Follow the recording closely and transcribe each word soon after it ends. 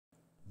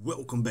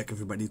Welcome back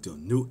everybody to a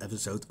new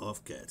episode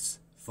of C.A.T.S.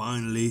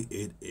 Finally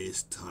it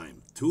is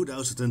time,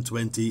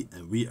 2020,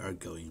 and we are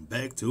going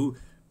back to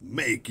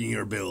making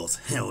your build,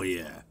 hell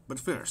yeah. But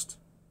first,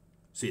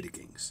 City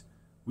Kings.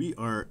 We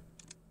are,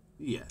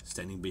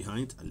 standing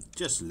behind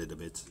just a little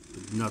bit,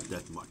 but not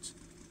that much.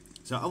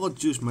 So I will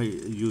use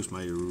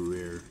my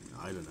rare,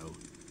 I don't know,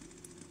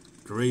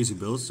 crazy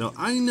build. So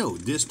I know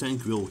this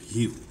tank will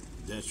heal,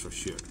 that's for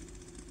sure.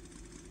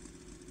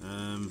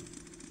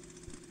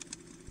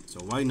 So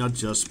why not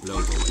just blow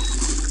it away?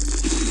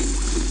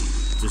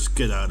 Just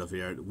get out of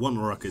here. One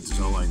rocket is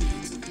all I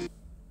need.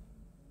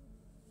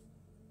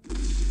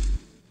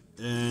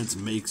 And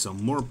make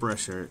some more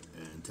pressure,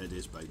 and that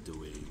is by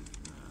doing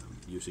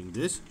using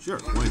this. Sure,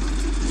 why not?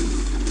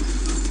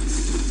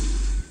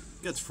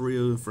 Gets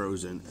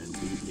frozen and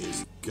he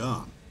is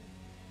gone.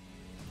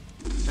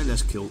 And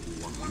let's kill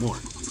one more.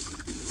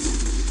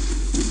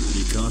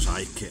 Because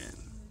I can.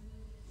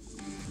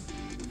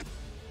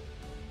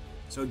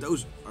 So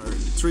those are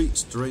three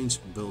strange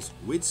builds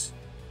which,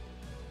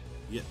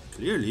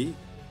 clearly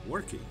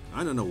working.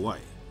 I don't know why.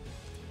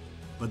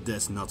 But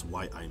that's not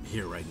why I'm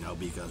here right now,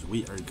 because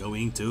we are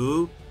going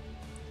to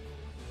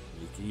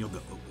making your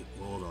build.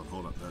 Hold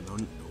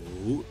on.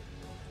 No.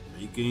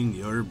 Making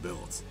your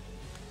build.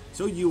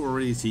 So you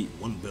already see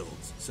one build.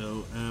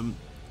 So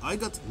I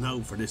got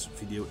now for this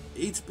video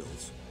 8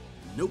 builds.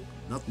 Nope,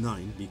 not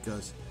 9,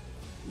 because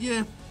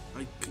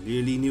I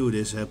clearly knew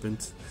this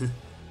happened.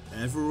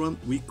 Everyone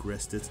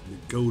requested the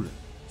Golem,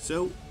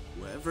 so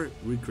whoever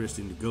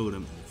requesting the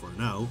Golem for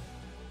now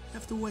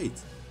have to wait,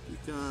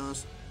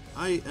 because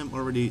I am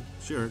already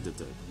sure that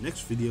the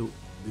next video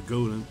the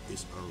Golem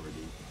is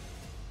already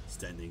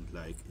standing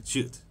like it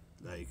should,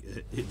 like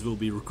it will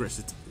be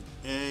requested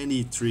in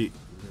any 3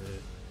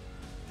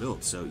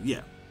 builds. So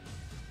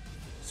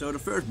so the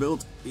first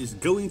build is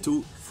going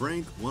to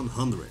Frank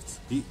 100.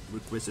 He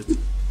requested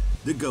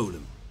the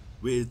Golem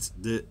with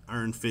the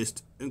Iron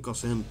Fist,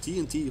 Uncasem,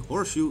 TNT,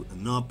 Horseshoe, a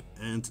knob,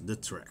 and the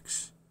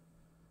tracks.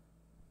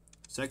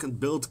 Second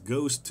build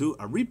goes to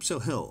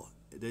Aripso Hell.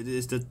 That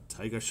is the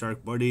Tiger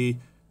Shark body.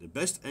 The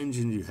best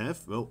engine you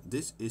have, well,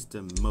 this is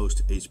the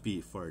most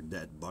HP for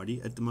that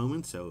body at the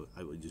moment, so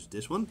I will use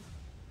this one.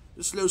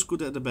 The slow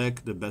scooter at the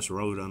back, the best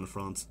road on the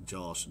front,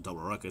 jaws,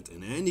 double rocket,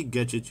 and any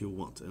gadget you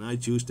want. And I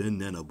choose the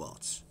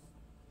nanobots.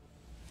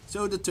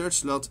 So the third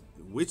slot,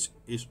 which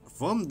is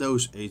from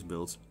those 8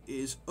 builds,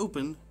 is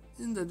open.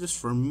 And that is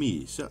for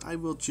me, so I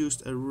will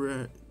choose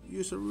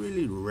use a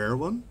really rare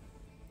one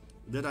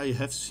that I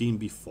have seen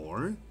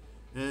before.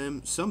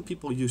 Some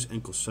people use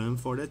Ankle Sam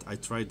for that. I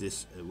tried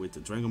this with the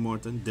Dragon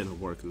Morton,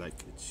 didn't work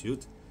like it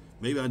should.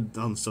 Maybe I've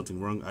done something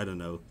wrong, I don't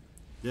know.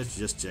 Let's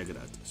just check it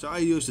out. So I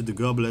used the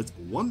Goblet,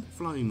 1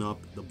 flying knob,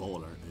 the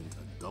bowler, and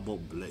a double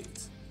blade.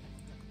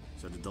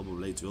 So the double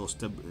blade will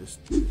stabilize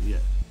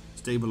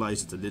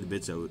it a little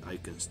bit so I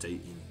can stay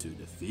into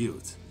the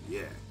field.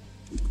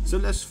 So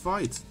let's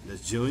fight,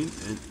 let's join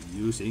and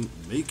using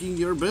making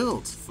your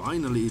build.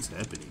 Finally it's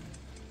happening.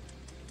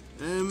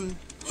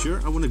 Sure,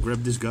 I want to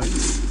grab this guy.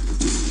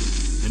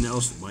 And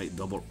else my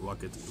double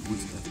rocket would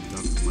have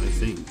done my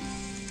thing.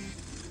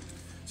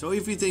 So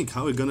if you think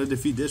how we're gonna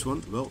defeat this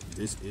one, well,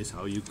 this is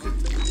how you could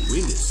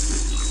win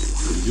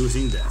this.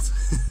 Using that.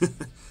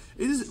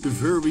 It is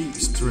very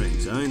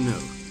strange, I know.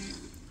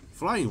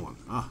 Flying one,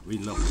 we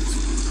love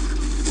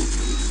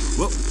this.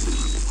 Well,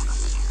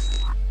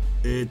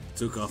 it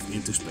took off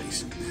into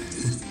space.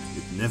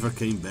 It never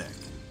came back.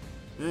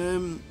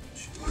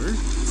 Sure.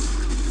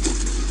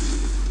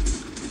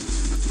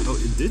 Oh,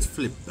 it did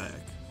flip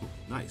back. Oh,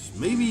 nice.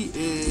 Maybe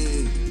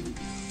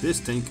this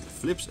tank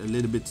flips a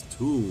little bit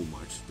too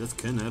much. That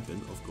can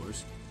happen, of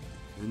course.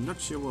 I'm not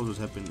sure what would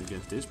happen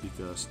against this,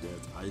 because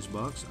that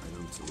icebox, I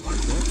don't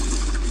like that.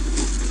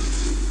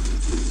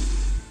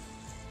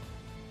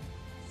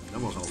 That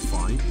was all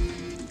fine.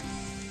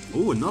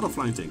 Oh, another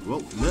flying tank.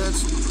 Well,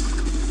 let's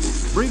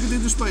bring it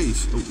into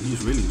space. Oh,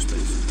 he's really in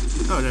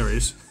space. Oh, there he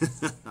is.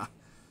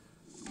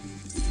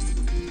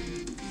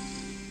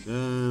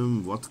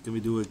 What can we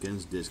do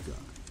against this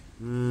guy?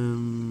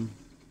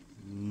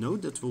 No,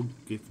 that will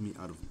give me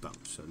out of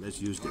bounds. So let's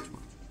use this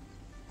one.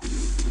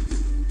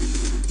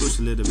 Push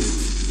a little bit.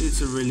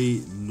 It's a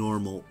really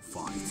normal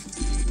fight.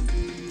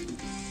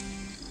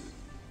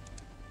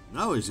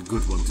 Now is a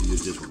good one to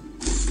use this one.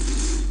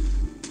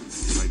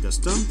 I get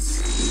stunned,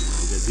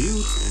 I get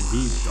healed, and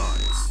he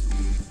dies.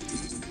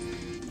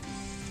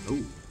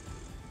 Oh.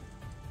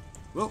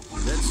 Well,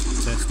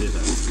 let's test this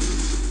out.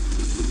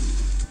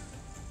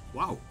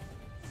 Wow.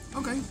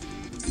 Okay.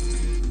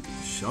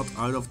 Shot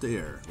out of the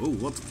air. Oh,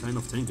 what kind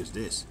of tank is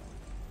this?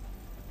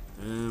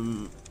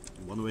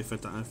 One way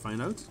I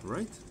find out,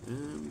 right?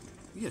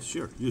 Yeah,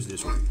 sure. Use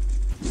this one.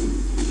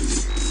 Ooh.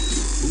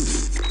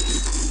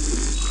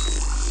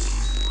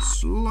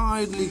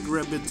 Slightly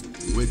grab it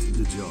with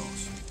the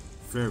jaws.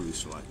 Very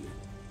slightly.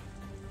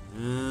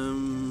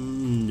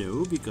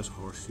 No, because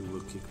Horseshoe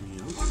will kick me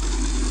out.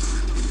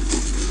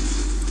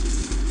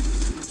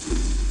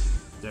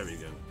 There we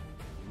go.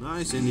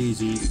 Nice and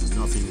easy,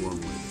 nothing wrong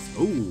with it.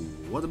 Oh,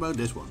 what about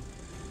this one?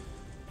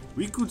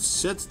 We could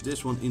set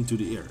this one into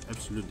the air,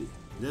 absolutely.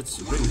 Let's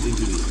bring it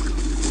into the air.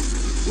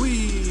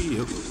 Whee!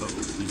 Oh, oh, oh,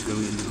 he's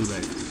going into the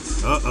back.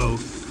 Uh-oh.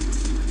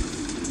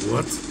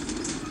 What?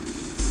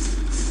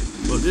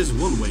 Well, there's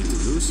one way to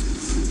lose.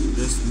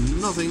 There's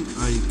nothing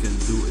I can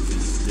do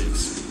against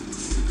this.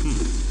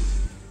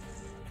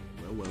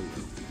 Well,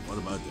 what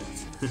about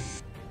that?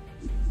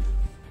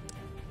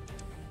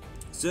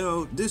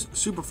 So, this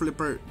Super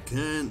Flipper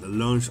can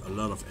launch a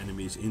lot of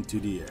enemies into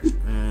the air.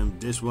 And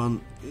this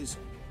one is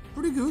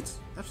pretty good,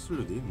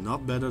 absolutely,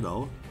 not bad at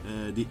all.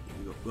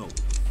 Well,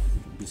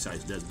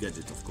 besides that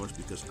gadget, of course,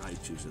 because I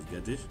choose that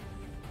gadget.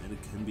 And it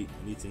can be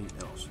anything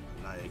else,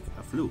 like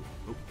a flu.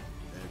 Oh,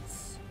 that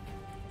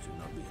should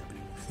not be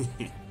happening.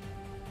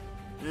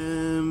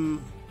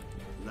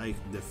 Like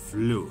the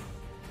flu.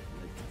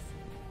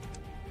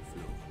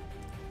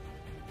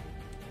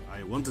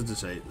 I wanted to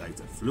say like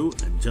the flu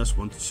and just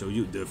want to show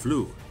you the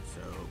flu.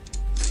 So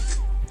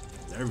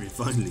there we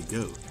finally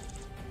go.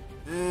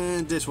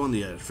 And this one,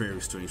 yeah, very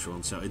strange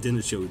one, so I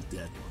didn't show it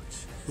that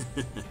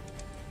much.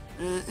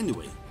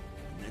 Anyway,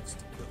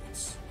 next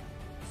builds.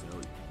 So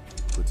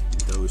put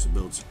those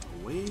builds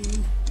away.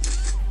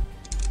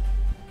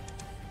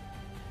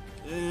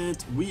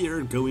 And we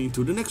are going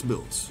to the next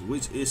build,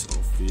 which is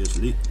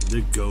obviously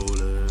the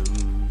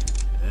Golem.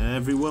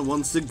 Everyone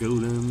wants the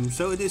Golem,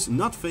 so it is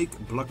not fake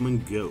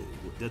Blockman Go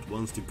that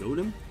wants the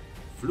Golem.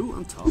 Flew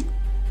on top.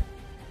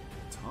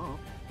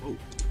 Oh,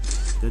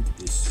 that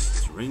is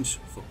strange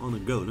for on a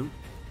Golem.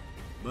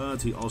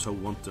 But he also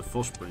wants the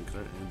Frost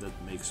Sprinkler, and that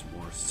makes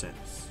more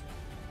sense.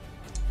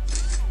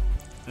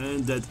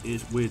 And that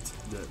is with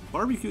the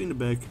barbecue in the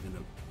back and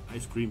an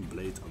ice cream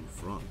blade on the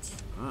front.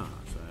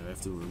 So I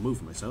have to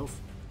remove myself.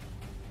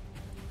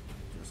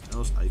 Because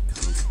else I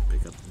can't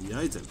pick up the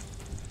item.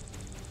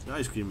 The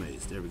ice cream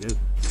maze, there we go.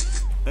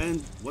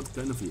 And what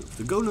kind of view?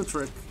 The Golem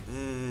track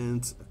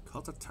and a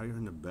cutter tire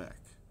in the back.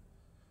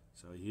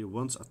 So he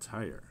wants a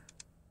tire.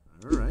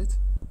 Alright.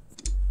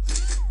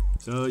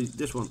 So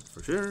this one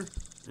for sure.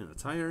 And a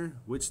tire.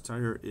 Which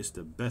tire is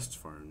the best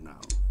for now?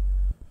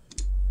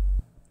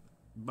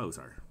 Both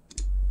are.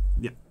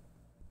 Yeah.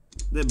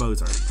 They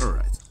both are.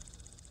 Alright.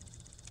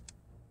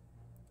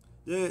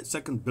 The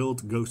second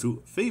build goes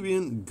to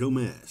Fabian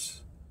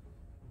Gomez.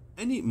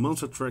 Any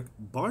monster truck,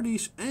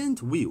 bodies and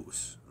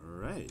wheels.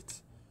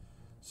 Alright.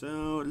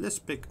 So let's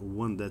pick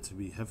one that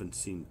we haven't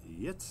seen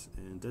yet.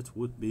 And that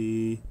would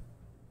be...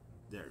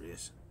 There it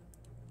is.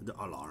 The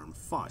Alarm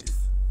 5.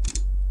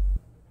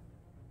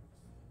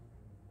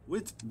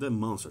 With the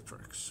monster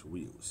trucks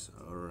wheels.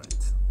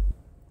 Alright.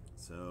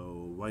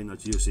 So why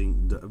not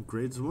using the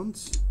upgraded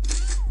ones?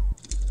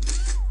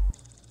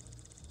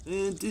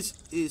 And this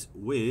is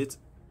with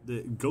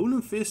the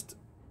Golem Fist,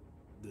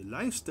 the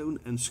Lifestone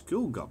and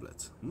Skull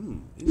Goblet.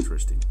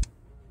 Interesting.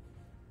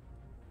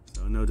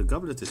 So now the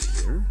goblet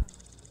is here.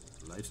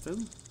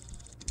 Lifestone.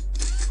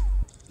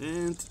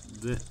 And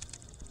the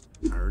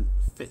Iron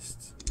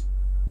Fist.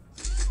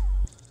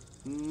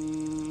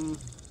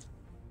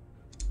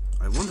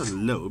 I want it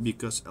low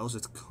because else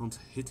it can't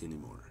hit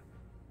anymore.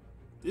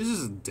 This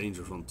is a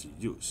dangerous one to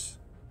use.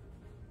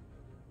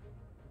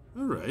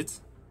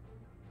 Alright.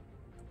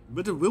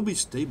 But it will be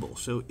stable,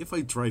 so if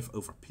I drive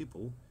over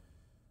people,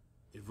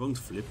 it won't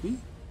flip me?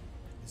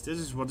 Is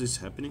this what is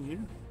happening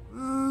here?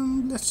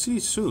 Let's see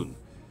soon.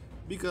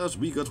 Because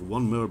we got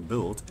one more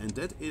build, and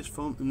that is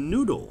from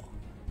Noodle,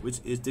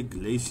 which is the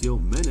Glacial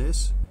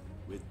Menace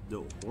with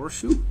the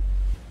Horseshoe,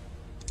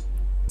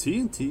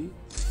 TNT,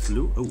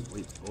 Flu. Oh,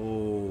 wait.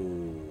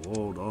 Oh,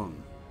 hold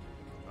on.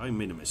 I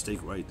made a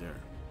mistake right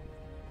there.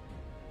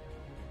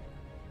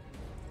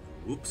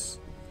 Whoops.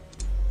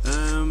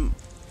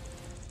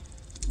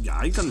 Yeah,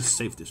 I'm gonna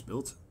save this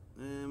build.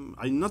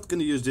 I'm not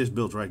gonna use this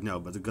build right now,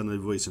 but I'm gonna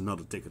waste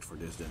another ticket for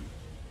this then.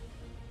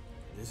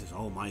 This is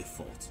all my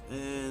fault.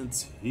 And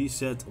he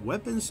said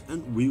weapons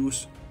and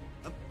wheels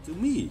up to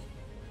me.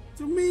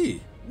 To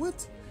me?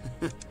 What?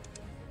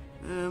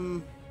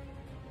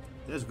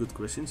 That's a good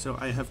question. So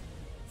I have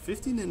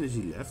 15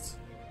 energy left.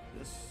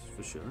 That's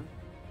for sure.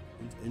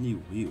 And any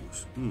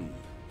wheels?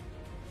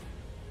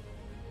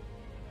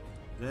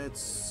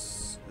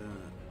 That's a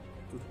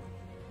good one.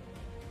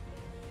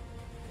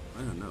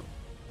 I don't know.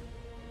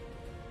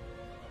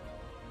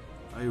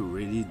 I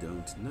really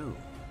don't know.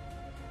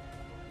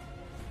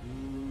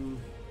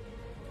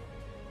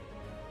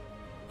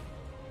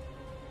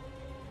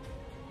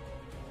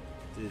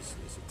 This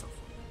is a tough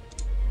one.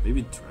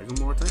 Maybe Dragon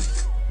Mortar?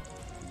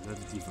 Let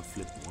it even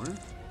flip more.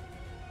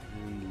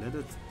 And let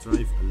it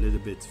drive a little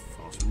bit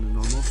faster than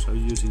normal, so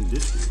using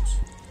this wheels.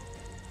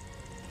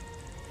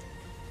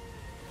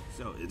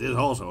 So it is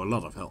also a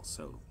lot of health,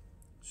 so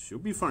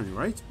should be fine,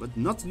 right? But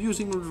not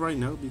using it right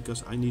now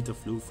because I need a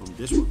flu from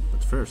this one.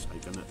 But first I'm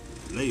gonna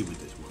play with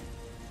this one.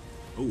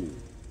 Oh,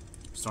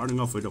 starting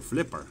off with a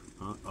flipper.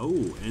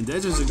 Oh, and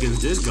that is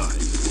against this guy.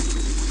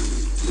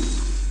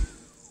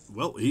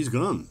 Well, he's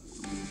gone.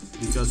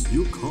 Because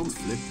you can't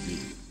flip me.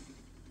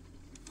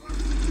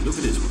 Look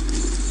at this one.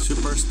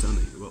 Super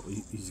stunning. Well,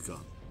 he's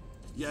gone.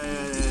 Yeah,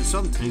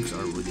 some tanks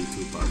are really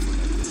too powerful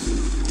like this.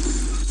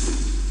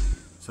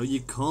 So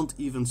you can't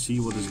even see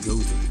what is going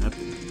to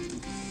happen.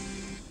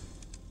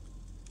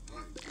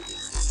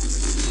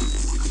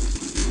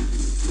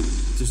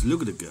 Just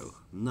look at it go.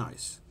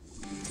 Nice.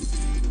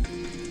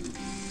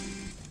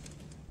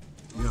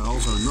 Yeah,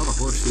 also another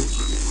horseshoe.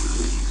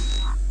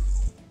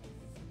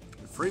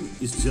 The frame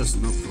is just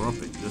not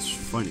dropping. That's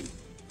funny.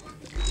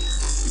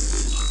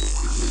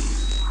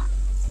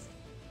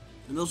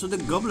 And also the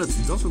goblet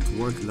doesn't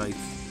work like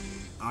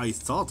I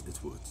thought it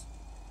would.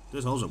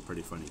 That's also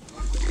pretty funny.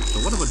 So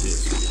what about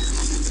this?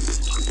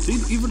 See,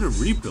 even the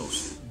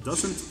repulse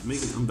doesn't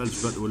make it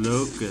unbalanced, but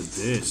look at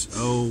this.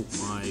 Oh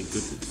my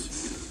goodness.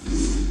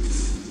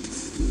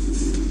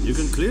 You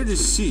can clearly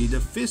see the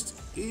fist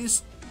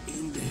is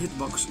in the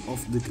hitbox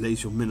of the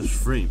Glacial Menace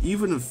frame.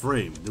 Even the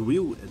frame. The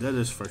wheel, that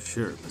is for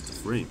sure, but the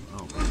frame,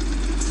 oh man.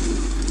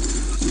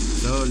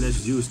 So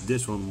let's use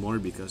this one more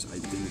because I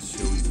didn't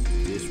show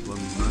this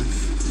one much.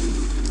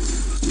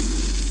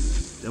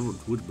 That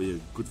would be a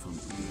good one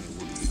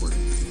for the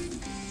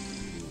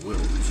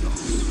Will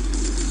Jaws.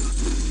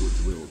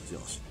 Will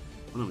Jaws.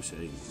 What am I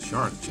saying?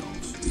 Shark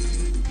Jaws.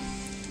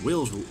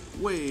 Whales were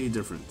way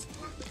different.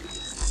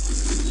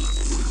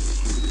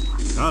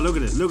 Ah, look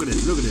at this, look at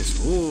this, look at this.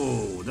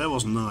 Oh, that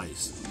was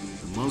nice.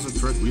 The monster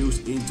truck wheels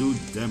into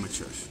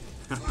damagers.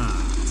 Haha.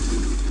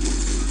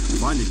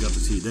 Finally got to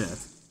see that.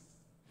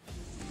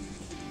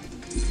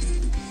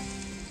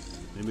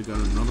 Maybe got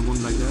another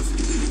one like that.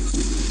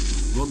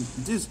 Well,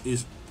 this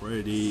is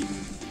pretty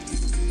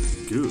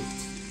good,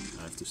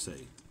 I have to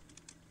say.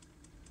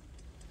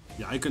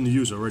 Yeah, I can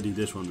use already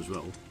this one as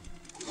well.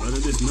 But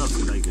it is not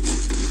like it.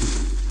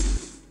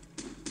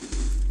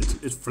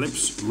 It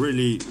flips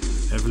really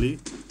heavily.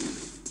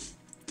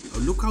 Oh,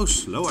 look how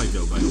slow I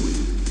go, by the way.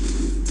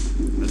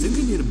 I think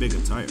I need a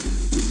bigger tire.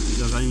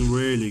 Because I'm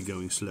really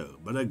going slow.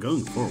 But I'm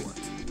going forward.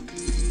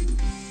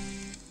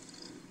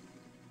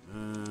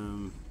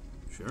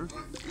 Sure.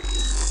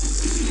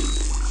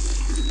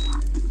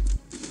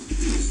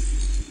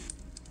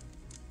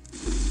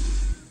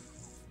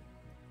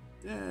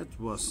 That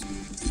was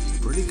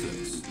pretty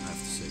close, I have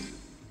to say.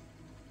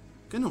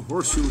 Can a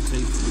horseshoe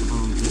take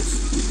on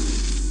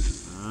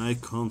this? I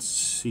can't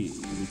see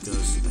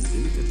because I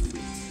didn't get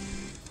flipped.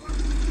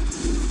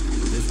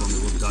 This one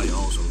will die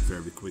also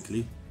very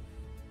quickly.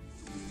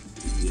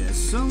 Yeah,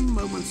 some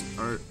moments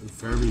are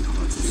very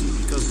hard to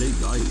see because they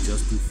die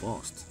just too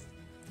fast.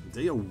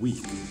 They are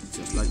weak,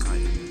 just like I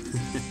am.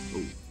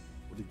 Oh,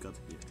 what do we got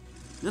here?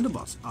 And the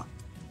boss. Ah,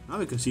 now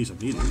we can see some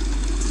healing.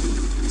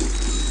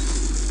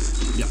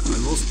 Yeah, I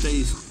will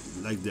stay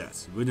like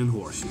that, within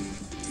horseshoe.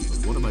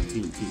 But what about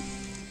TNT?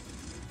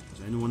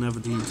 Does anyone have a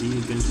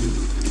TNT against me?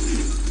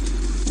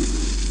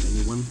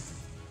 Anyone?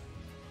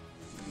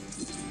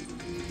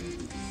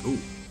 Oh.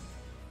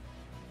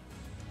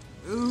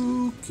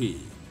 Okay.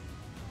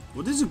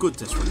 Well, this is a good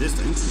test for this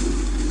thing.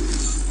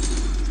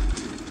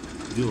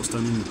 We will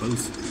stand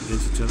both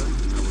against each other,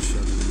 and I will show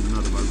them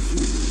another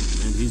barbecue,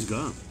 and he's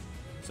gone.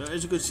 So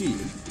as you can see,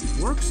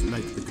 it works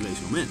like the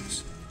Glacial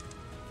Menace.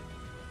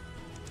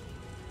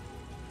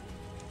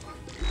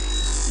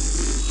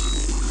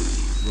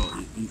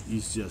 Well,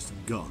 he's just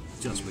gone,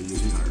 just by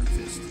using Iron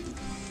Fist.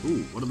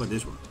 Ooh, what about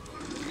this one?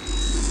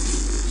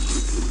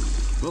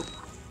 Well,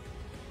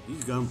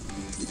 he's gone.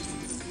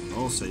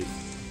 All safe.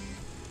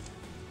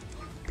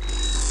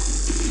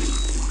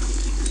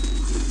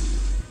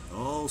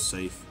 All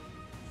safe.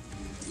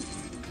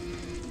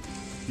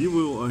 You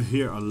will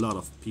hear a lot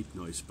of peep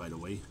noise, by the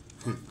way.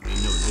 I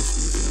know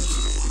this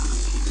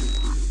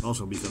because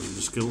also because of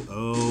the skill.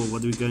 Oh,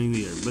 what are we getting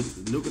here? But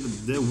look at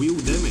the wheel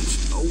damage.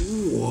 Oh,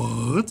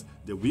 what?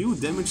 The wheel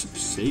damage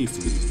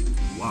saved me.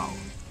 Wow.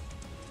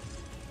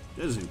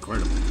 That is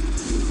incredible.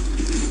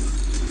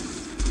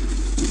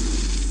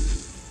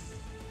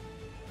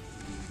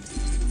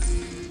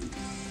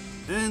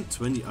 And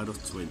 20 out of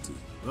 20.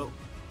 Well,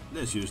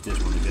 let's use this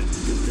one again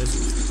because this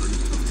is pretty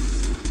tough.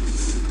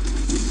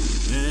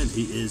 And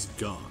he is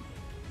gone.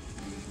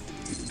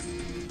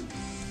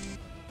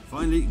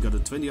 Finally got a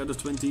 20 out of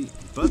 20,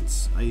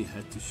 but I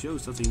had to show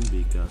something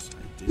because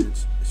I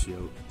didn't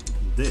show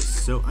this.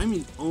 So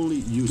I'm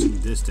only using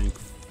this tank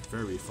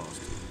very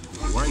fast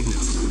right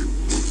now.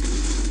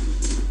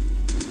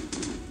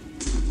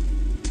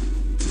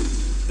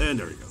 And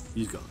there we go,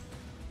 he's gone.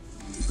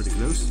 Pretty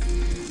close,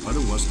 but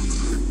it wasn't.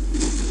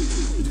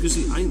 As you can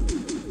see, I'm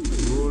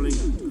rolling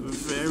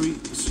very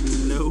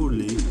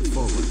slowly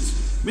forwards.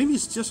 Maybe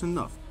it's just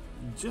enough.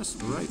 Just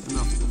right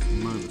enough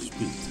amount of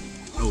speed.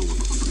 Oh,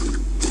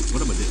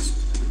 what about this?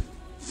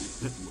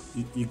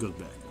 You got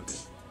back,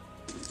 okay.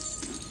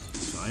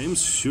 So I am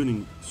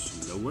shooting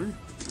slower,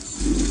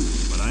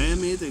 but I am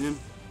hitting him.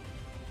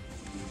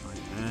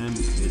 I am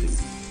hitting him.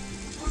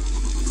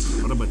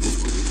 What about this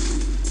one?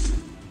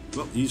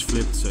 Well, he's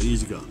flipped, so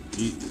he's gone.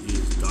 He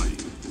is dying.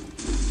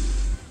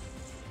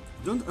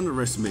 Don't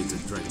underestimate the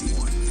Dragon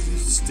Water.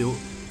 He's still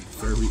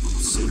very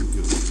insane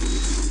good.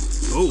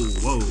 Oh,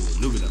 whoa,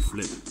 look at that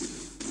flip.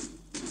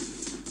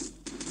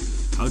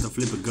 How to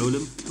flip a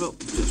golem? Well,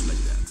 just like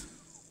that.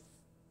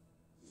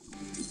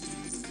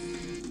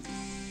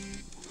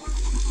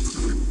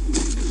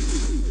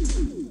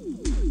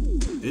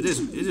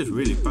 it is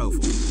really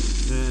powerful.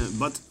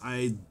 But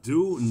I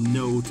do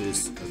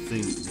notice a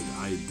thing that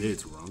I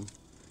did wrong.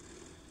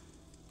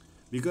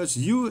 Because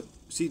you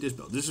see this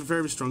build. This is a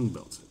very strong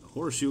build. A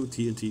horseshoe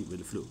TNT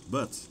with a flu.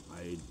 But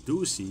I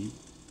do see,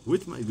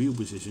 with my wheel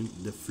position,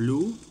 the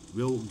flu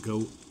will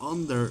go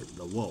under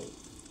the wall.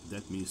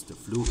 That means the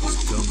flu is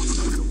gone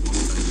after 1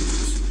 time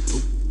use.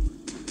 Oh.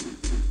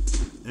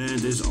 And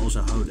this is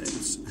also how it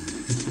ends.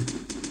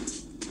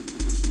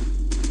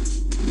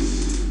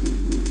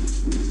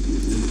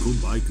 And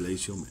goodbye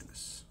Glacial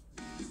Menace.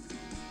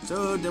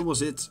 So that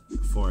was it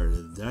for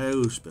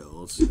those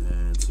builds,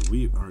 and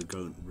we are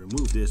going to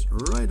remove this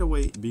right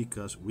away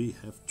because we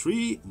have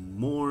 3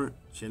 more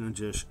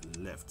challenges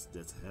left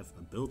that have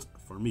a build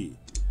for me.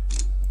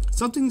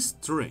 Something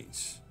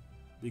strange,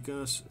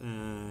 because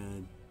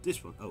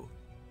this one,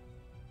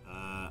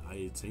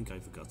 I think I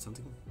forgot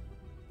something.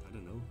 I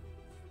don't know,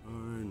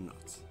 or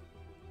not.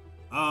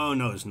 Oh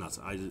no, it's not.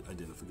 I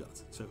didn't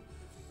forget. So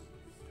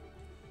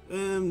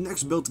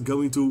next build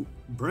going to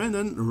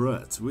Brandon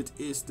Rudd, which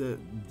is the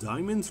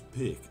Diamond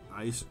Pig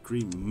Ice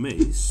Cream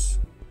Maze.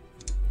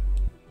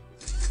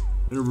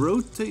 A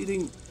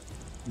rotating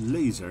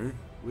laser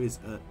with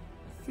a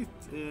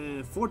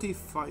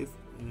 45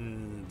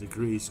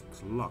 degrees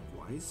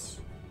clockwise.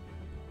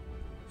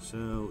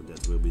 So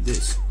that will be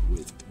this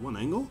with 1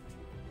 angle.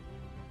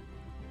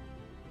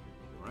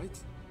 Right,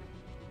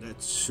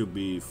 that should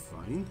be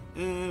fine.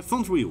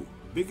 Front wheel,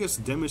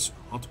 biggest damage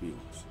Hot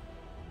Wheels.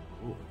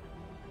 Oh,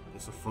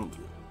 that's a front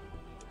wheel.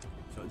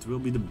 So it will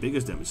be the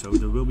biggest damage. So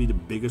there will be the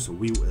biggest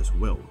wheel as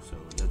well. So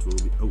that will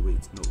be. Oh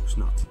wait, no, it's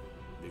not.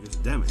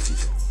 Biggest damage, he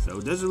said.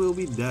 So this will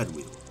be that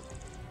wheel.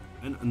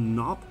 And a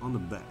knob on the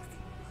back.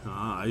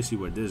 Ah, I see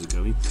where this is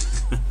going.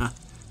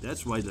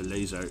 That's why the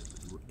laser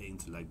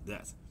aimed like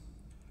that.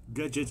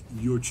 Gadget,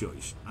 your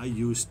choice. I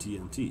use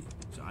TNT,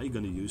 so I'm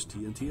gonna use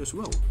TNT as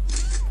well.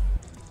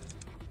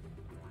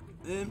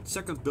 And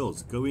second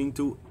build, going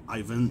to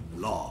Ivan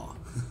Law.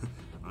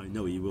 I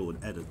know he will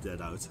edit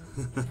that out.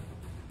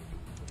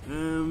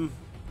 Where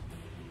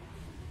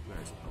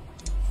is it? Oh,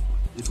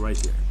 it's right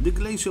here. The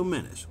Glacial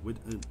Menace with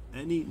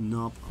any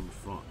knob on the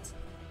front.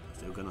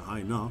 Still gonna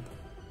high knob.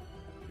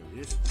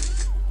 Here it is.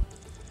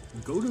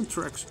 Golden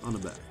tracks on the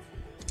back.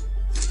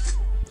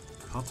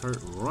 Cutter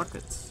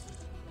rockets.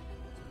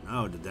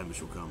 Now the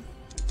damage will come.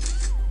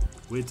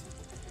 With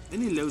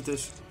any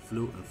Lotus,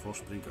 Flu and Frost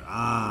Sprinkler.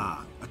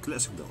 Ah, a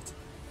classic build.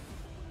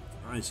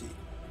 I see.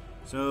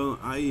 So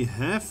I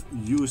have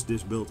used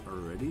this build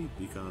already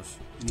because,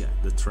 yeah,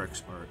 the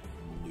tracks are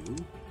new.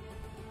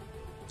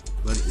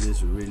 But it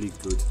is really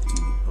good to...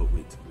 Oh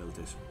wait,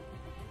 Lotus.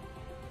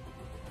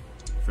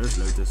 First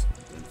Lotus,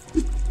 then Frost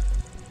Sprinkler.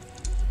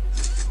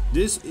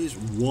 This is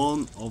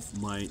one of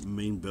my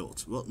main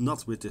builds. Well,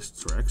 not with this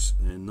tracks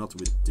and not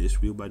with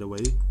this wheel, by the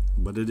way,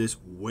 but it is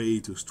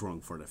way too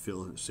strong for the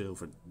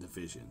silver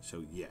division.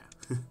 So yeah.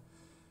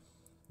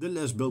 The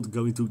last build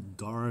going to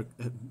Dark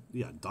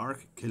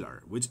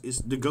Killer, which is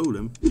the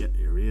Golem. Yeah,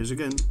 here he is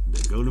again.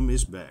 The Golem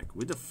is back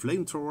with a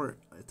flamethrower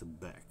at the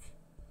back.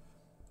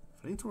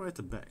 Flamethrower at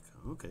the back.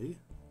 Okay,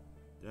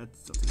 that's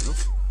something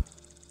else.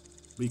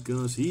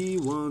 Because he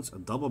wants a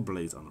double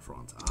blade on the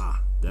front.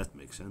 Ah, that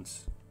makes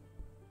sense.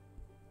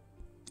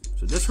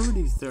 So that's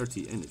already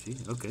 30 energy.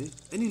 Okay.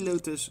 Any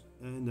Lotus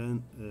and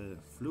then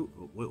Flu.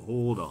 Oh, wait,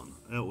 hold on.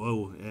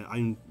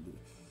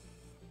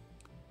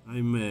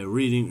 I'm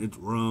reading it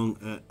wrong.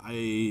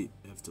 I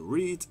have to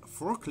read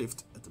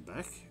forklift at the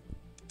back.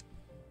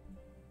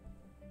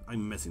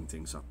 I'm messing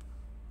things up,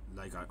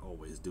 like I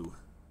always do.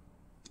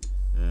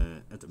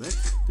 At the back,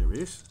 there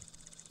is,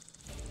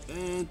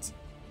 and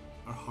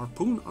a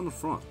harpoon on the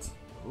front.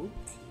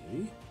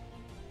 Okay.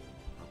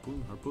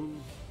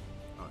 Harpoon.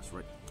 Oh, that's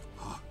right.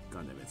 Oh,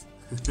 god damn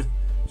it.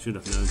 Should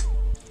have known.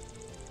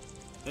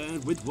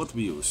 And with what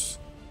we use?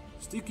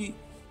 Sticky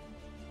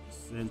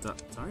Santa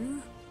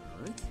tire.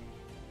 Alright.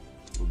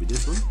 Will be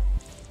this one.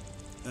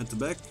 At the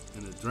back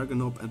and a dragon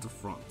knob at the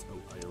front.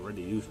 Oh, I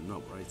already used a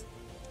knob, right?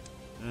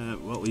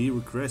 Well, he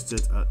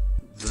requested a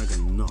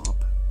dragon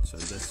knob, so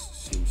that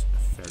seems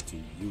fair to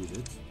use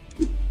it.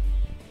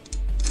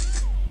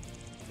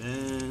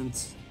 And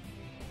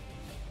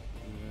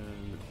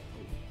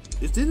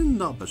is this a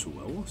knob as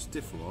well?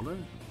 Stiff roller,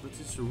 but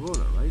it's a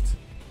roller, right?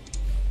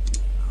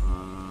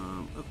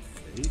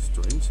 Okay,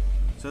 strange.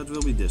 So it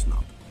will be this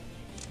knob.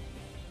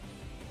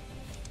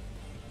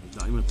 The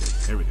diamond pick.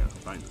 Here we go,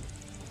 finally.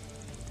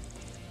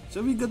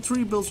 So we got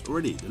 3 builds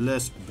already, the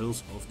last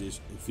builds of this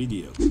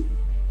video.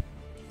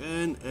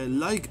 And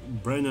like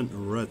Brandon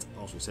Rudd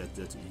also said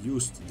that he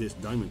used this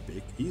diamond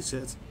pick, he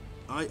said,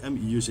 I am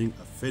using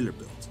a failure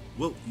build.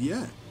 Well,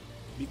 yeah.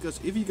 Because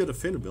if you got a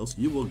failure build,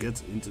 you will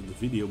get into the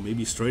video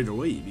maybe straight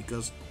away,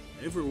 because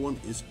everyone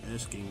is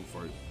asking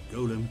for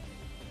Golem.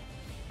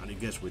 And I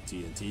guess with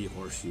TNT,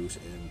 horseshoes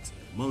and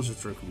monster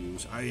truck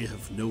wheels, I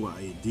have no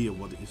idea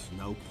what is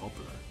now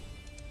popular.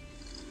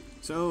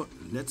 So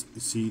let's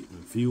see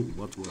and feel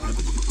what will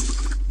happen.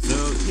 So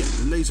yeah,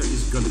 the laser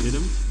is gonna hit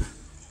him.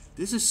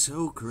 This is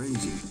so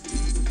crazy.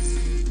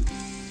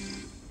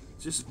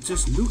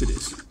 Just look at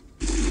this.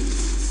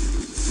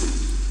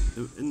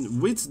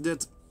 And with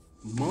that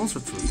monster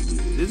truck,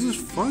 this is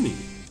funny.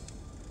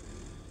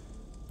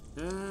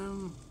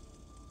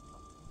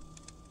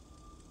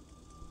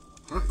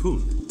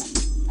 Harpoon.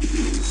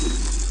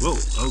 Whoa,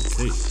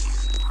 okay.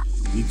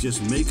 You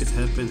just make it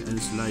happen and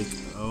it's like,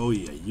 oh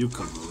yeah, you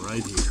come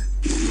right here.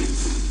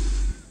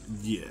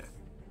 Yeah.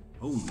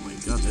 Oh my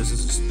god, this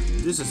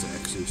is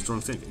actually a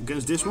strong thing.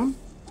 Against this one?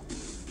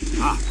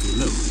 Ah, too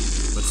low.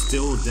 But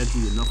still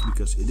deadly enough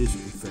because it is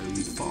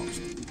very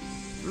fast.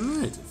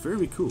 Alright,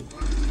 very cool.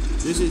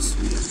 This is,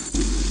 yeah,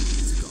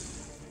 it's gone.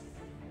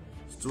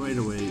 Straight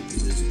away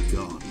it is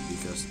gone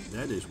because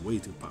that is way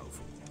too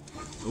powerful.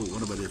 Oh,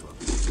 what about this one?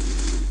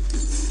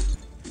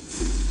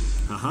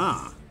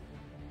 Haha!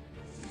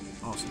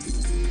 Awesome.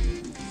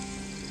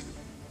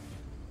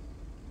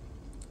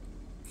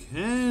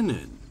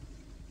 Cannon.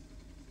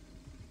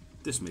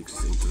 This makes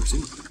it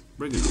interesting.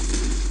 Bring it on.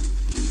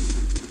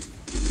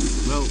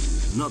 Well,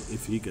 not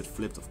if he gets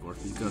flipped, of course,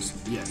 because,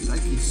 yeah,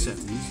 like he said,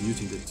 he's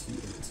using the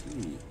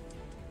TNT.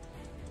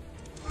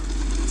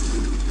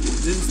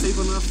 Did it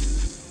stable enough?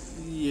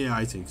 Yeah,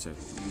 I think so.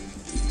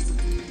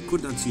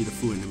 Could not see the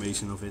full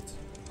animation of it,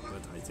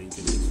 but I think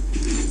it is.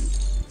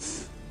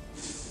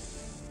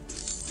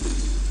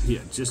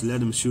 Here, just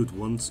let him shoot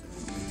once,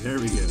 and there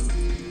we go.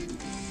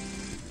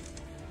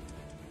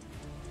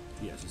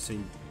 Yes, the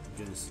same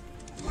against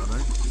the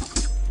other.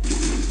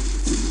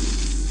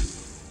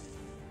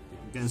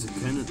 Against the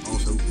cannon,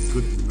 also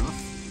good enough.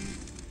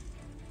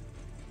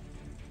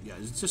 Yeah,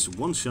 it's just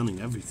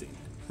one-shotting everything.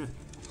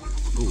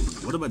 Oh,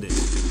 what about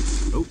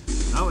this? Oh,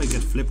 now I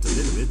get flipped a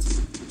little bit,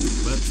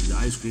 but the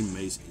ice cream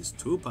maze is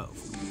too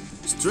powerful.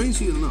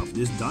 Strangely enough,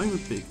 this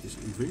diamond pick is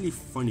really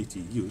funny to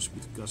use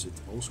because it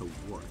also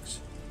works.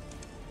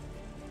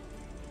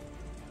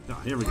 Now,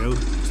 here we go.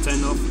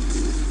 Stand up.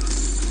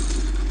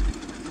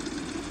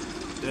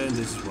 And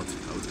this is how it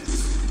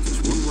ends.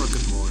 Just one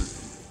rocket more and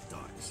it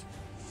dies.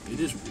 It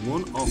is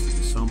one of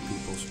some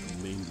people's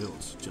main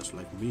builds, just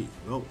like me.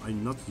 Well,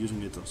 I'm not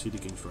using it on City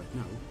Kings right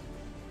now,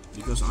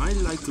 because I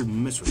like to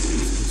mess with it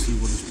and see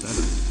what is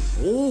better.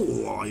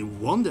 Oh, I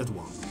won that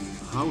one.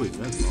 How is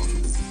that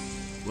possible?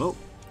 Well,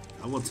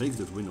 I will take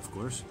that win, of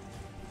course.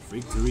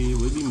 Victory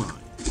will be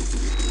mine.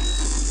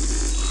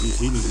 He's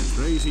healing like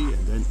crazy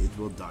and then it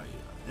will die.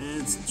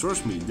 And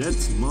trust me, that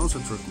monster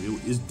truck wheel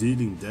is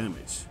dealing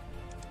damage.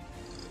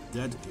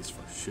 That is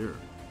for sure.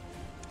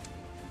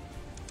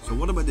 So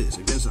what about this?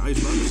 Against the ice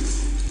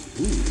bugs?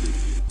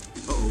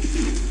 Ooh. Uh-oh.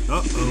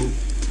 Uh-oh.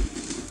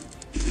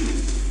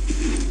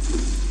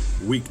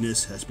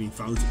 Weakness has been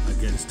found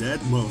against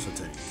that monster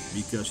tank,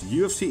 because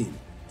you have seen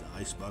the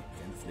ice bug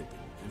can flip it.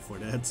 And for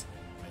that,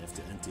 I have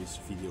to end this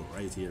video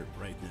right here,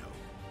 right now.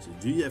 So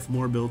do you have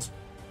more builds?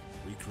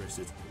 Request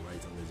it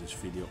right under this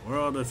video or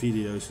other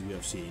videos you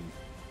have seen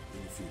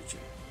in the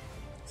future.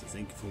 So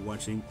thank you for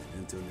watching, and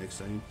until next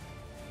time,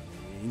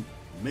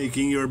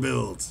 making your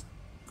build.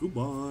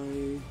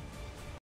 Goodbye.